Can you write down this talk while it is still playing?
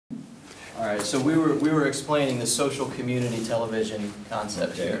All right, so we were explaining the social community television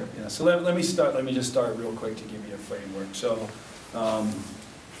concept here. Yeah, so let me just start real quick to give you a framework. So,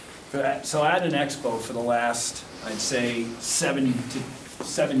 so at an expo for the last, I'd say, 7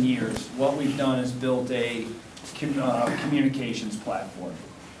 years, what we've done is built a communications platform.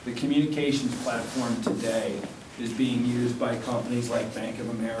 The communications platform today is being used by companies like Bank of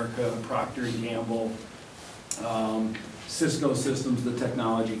America, Procter & Gamble, Cisco Systems, the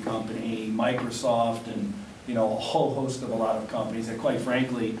technology company, Microsoft, and a whole host of a lot of companies that, quite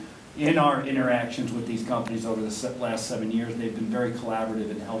frankly, in our interactions with these companies over the last 7 years, they've been very collaborative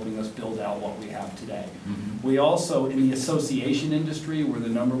in helping us build out what we have today. Mm-hmm. We also, in the association industry, we're the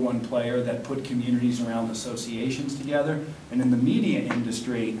 #1 player that put communities around associations together. And in the media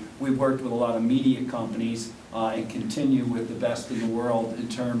industry, we've worked with a lot of media companies and continue with the best in the world in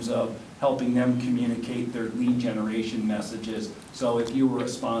terms of helping them communicate their lead generation messages. So if you were a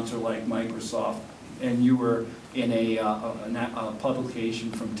sponsor like Microsoft and you were in a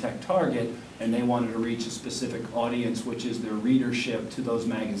publication from TechTarget and they wanted to reach a specific audience, which is their readership to those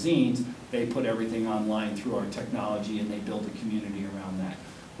magazines, they put everything online through our technology and they built a community around that.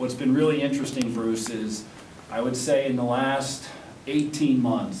 What's been really interesting, Bruce, is I would say in the last 18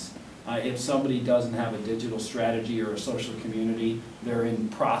 months, if somebody doesn't have a digital strategy or a social community, they're in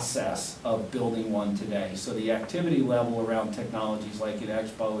process of building one today. So the activity level around technologies like at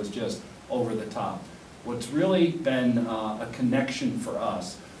Expo is just over the top. What's really been a connection for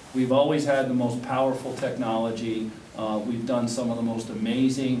us, we've always had the most powerful technology. We've done some of the most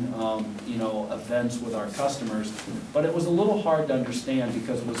amazing events with our customers, but it was a little hard to understand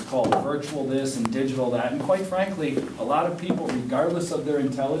because it was called virtual this and digital that, and quite frankly, a lot of people, regardless of their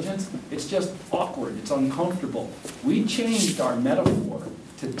intelligence, it's just awkward, it's uncomfortable. We changed our metaphor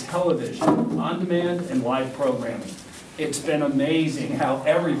to television, on-demand, and live programming. It's been amazing how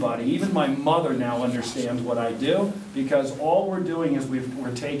everybody, even my mother now understands what I do, because all we're doing is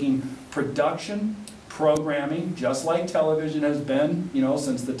we're taking production, programming, just like television has been,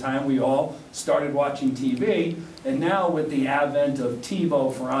 since the time we all started watching TV, and now with the advent of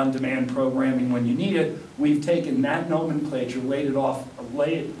TiVo for on-demand programming when you need it, we've taken that nomenclature, laid it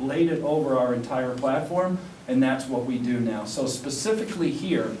over our entire platform, and that's what we do now. So specifically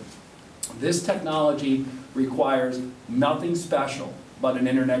here, this technology requires nothing special but an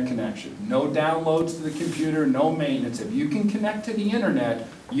internet connection. No downloads to the computer, no maintenance. If you can connect to the internet,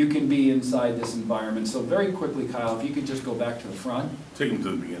 you can be inside this environment. So very quickly, Kyle, if you could just go back to the front. Take them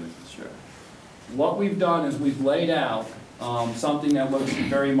to the beginning. Sure. What we've done is we've laid out something that looks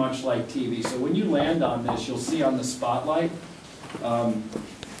very much like TV. So when you land on this, you'll see on the spotlight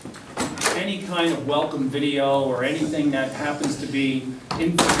any kind of welcome video or anything that happens to be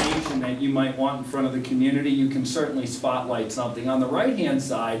information that you might want in front of the community, you can certainly spotlight something. On the right-hand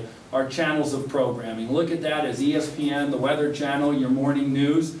side are channels of programming. Look at that as ESPN, the Weather Channel, your morning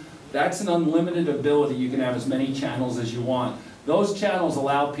news. That's an unlimited ability. You can have as many channels as you want. Those channels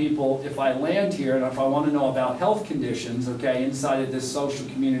allow people, if I land here and if I want to know about health conditions, okay, inside of this social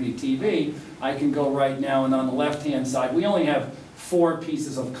community TV, I can go right now, and on the left-hand side, we only have 4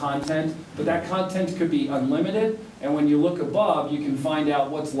 pieces of content, but that content could be unlimited, and when you look above, you can find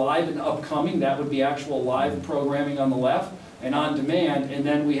out what's live and upcoming. That would be actual live programming on the left, and on demand, and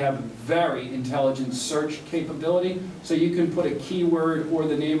then we have very intelligent search capability, so you can put a keyword or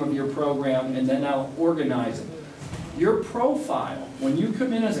the name of your program, and then I'll organize it. Your profile, when you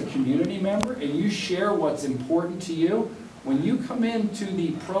come in as a community member and you share what's important to you, when you come into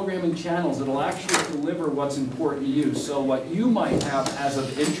the programming channels, it'll actually deliver what's important to you. So what you might have as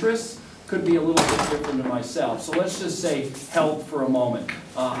of interest could be a little bit different to myself. So let's just say health for a moment.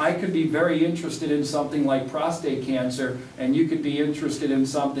 I could be very interested in something like prostate cancer, and you could be interested in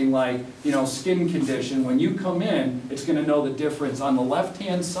something like, skin condition. When you come in, it's going to know the difference. On the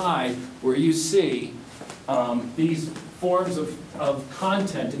left-hand side, where you see these forms of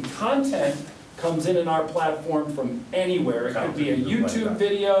content, and content comes in our platform from anywhere. It could be a YouTube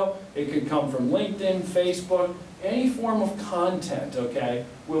video, it could come from LinkedIn, Facebook, any form of content, okay,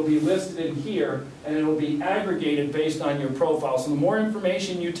 will be listed in here, and it will be aggregated based on your profile. So the more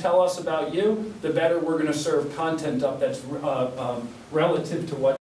information you tell us about you, the better we're going to serve content up that's relative to what